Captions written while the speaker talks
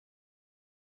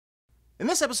In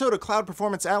this episode of Cloud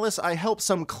Performance Atlas, I help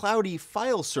some cloudy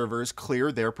file servers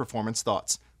clear their performance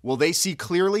thoughts. Will they see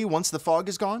clearly once the fog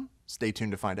is gone? Stay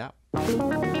tuned to find out.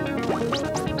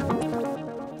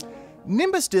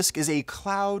 Nimbus Disk is a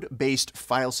cloud-based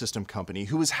file system company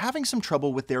who is having some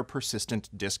trouble with their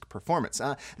persistent disk performance.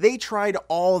 They tried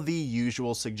all the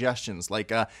usual suggestions,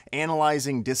 like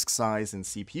analyzing disk size and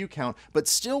CPU count, but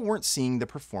still weren't seeing the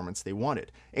performance they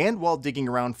wanted. And while digging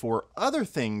around for other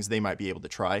things they might be able to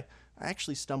try, I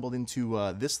actually stumbled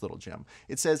into this little gem.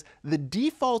 It says the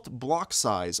default block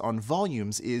size on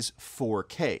volumes is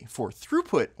 4K. For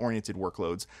throughput-oriented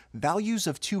workloads, values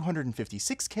of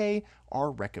 256K are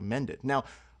recommended. Now,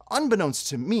 unbeknownst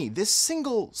to me, this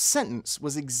single sentence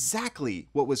was exactly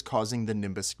what was causing the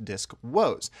Nimbus Disk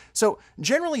woes. So,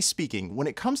 generally speaking, when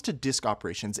it comes to disk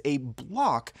operations, a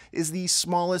block is the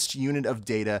smallest unit of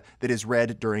data that is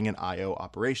read during an I/O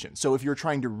operation. So if you're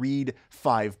trying to read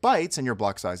 5 bytes and your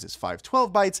block size is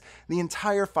 512 bytes, the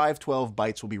entire 512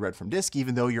 bytes will be read from disk,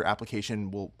 even though your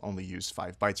application will only use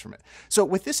 5 bytes from it. So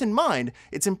with this in mind,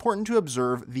 it's important to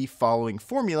observe the following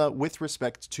formula with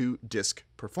respect to disk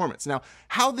performance. Now,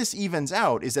 how this evens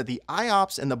out is that the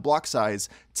IOPS and the block size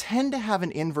tend to have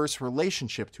an inverse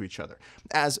relationship to each other.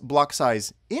 As block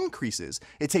size increases,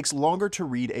 it takes longer to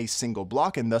read a single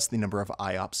block, and thus the number of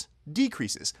IOPS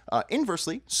decreases.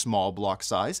 Inversely, small block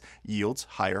size yields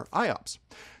higher IOPS.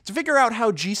 To figure out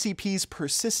how GCP's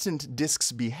persistent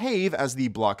disks behave as the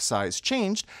block size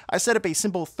changed, I set up a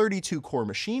simple 32-core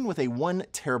machine with a 1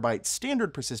 terabyte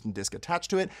standard persistent disk attached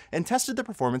to it and tested the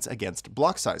performance against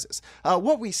block sizes.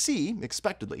 What we see,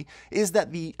 expectedly, is that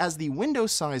as the window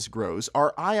size grows,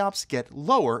 our IOPS get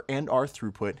lower and our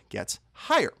throughput gets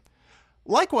higher.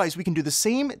 Likewise, we can do the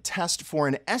same test for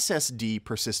an SSD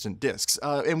persistent disks,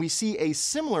 and we see a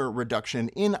similar reduction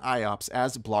in IOPS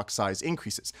as block size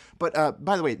increases. But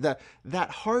by the way, that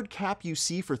hard cap you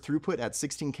see for throughput at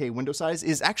 16K window size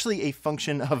is actually a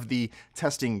function of the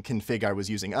testing config I was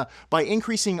using. By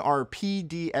increasing our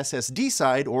PD SSD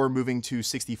side or moving to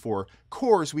 64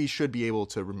 cores, we should be able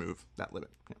to remove that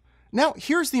limit. Now,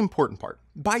 here's the important part.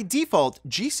 By default,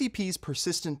 GCP's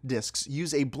persistent disks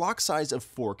use a block size of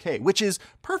 4K, which is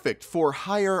perfect for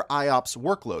higher IOPS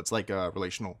workloads like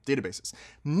relational databases.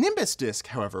 Nimbus Disk,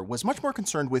 however, was much more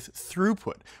concerned with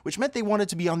throughput, which meant they wanted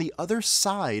to be on the other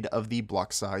side of the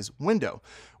block size window.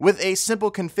 With a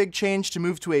simple config change to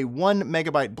move to a 1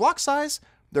 megabyte block size,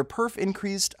 their perf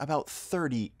increased about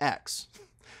 30x.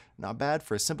 Not bad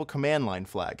for a simple command line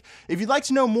flag. If you'd like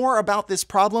to know more about this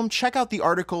problem, check out the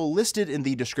article listed in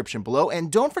the description below,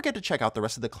 and don't forget to check out the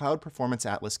rest of the Cloud Performance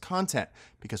Atlas content,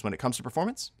 because when it comes to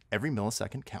performance, every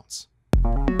millisecond counts.